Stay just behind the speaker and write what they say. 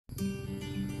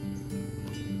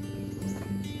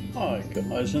Hi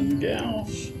guys and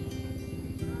gals.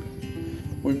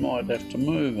 We might have to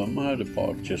move. A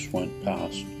motorbike just went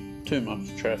past. Too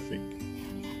much traffic.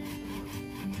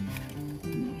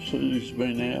 Susie's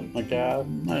been out in the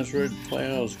garden. Those red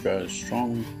flowers grow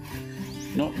strong.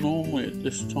 Not normally at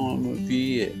this time of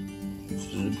year. This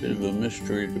is a bit of a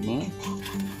mystery to me.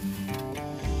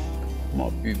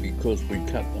 Might be because we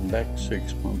cut them back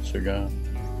 6 months ago.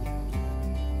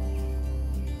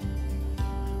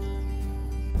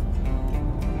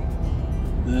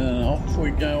 And off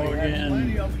we go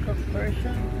again.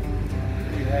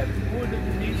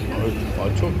 I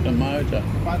took the motor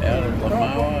out of the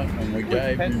mower and we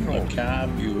gave him the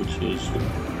carb users.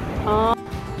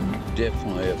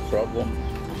 Definitely a problem.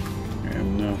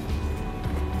 And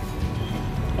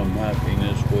I'm hoping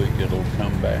this week it'll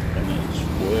come back and it's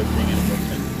working and we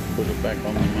can put it back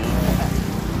on the mower.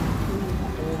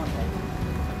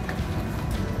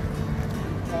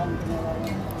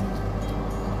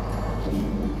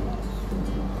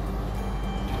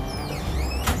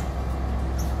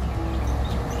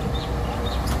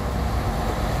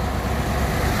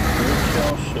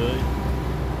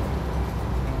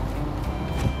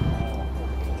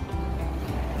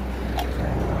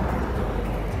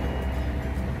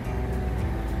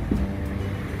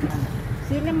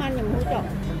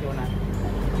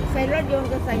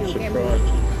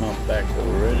 Not back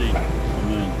already. I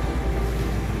mean,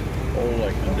 all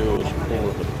they can do is pull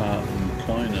it apart and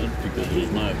clean it because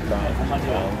there's no part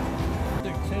involved.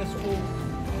 Successful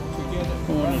to get it.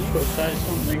 You want to say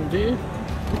something, dear?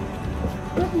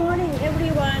 Good morning,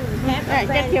 everyone. Have a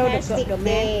fantastic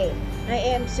day. I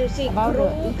am Susi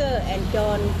Kruger and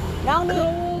John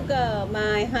Kruger,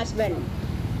 my husband.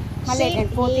 Sit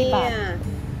here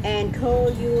and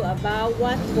told you about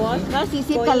what was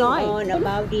going on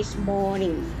about this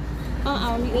morning.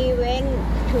 We went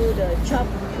to the shop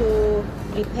to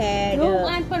repair the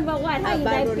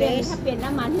Baroness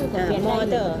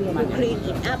motor to clean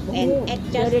it up and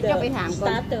adjust the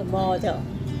starter motor.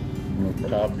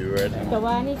 Carburetor.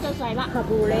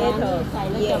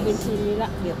 Yes.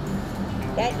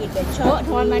 That is the shop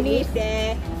we live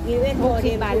there. We went for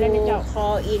them to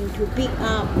call in to pick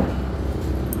up.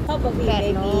 Probably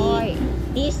maybe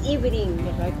this evening.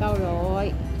 Yeah,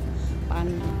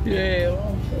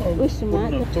 I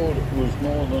wouldn't have thought it was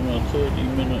more than a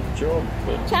 30-minute job,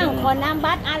 but tyres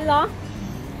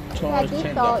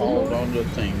tend to hold on to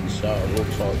things, so it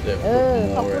looks like they've put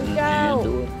more energy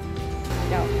into it.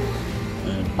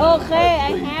 Okay,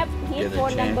 I have his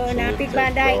phone number now. Pick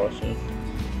one day.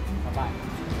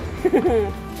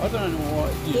 I don't know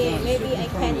what. Yeah, maybe I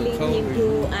can link him to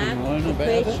ask a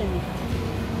question.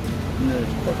 Yeah,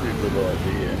 it's probably a good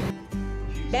idea.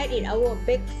 That is our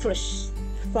breakfast: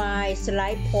 fried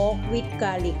sliced pork with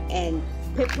garlic and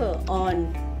pepper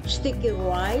on sticky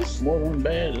rice. Wasn't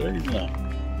bad either.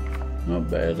 Not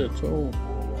bad at all.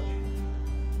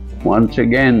 Once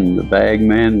again, the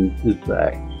bagman is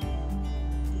back.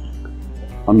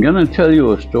 I'm going to tell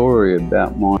you a story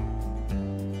about my...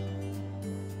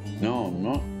 No, I'm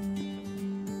not.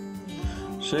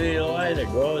 See you later,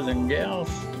 guys and gals.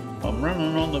 I'm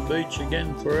running on the beach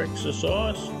again for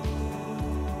exercise.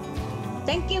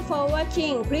 Thank you for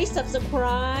watching. Please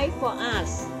subscribe for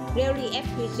us. Really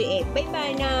appreciate. Bye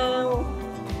bye now.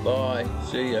 Bye.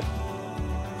 See ya.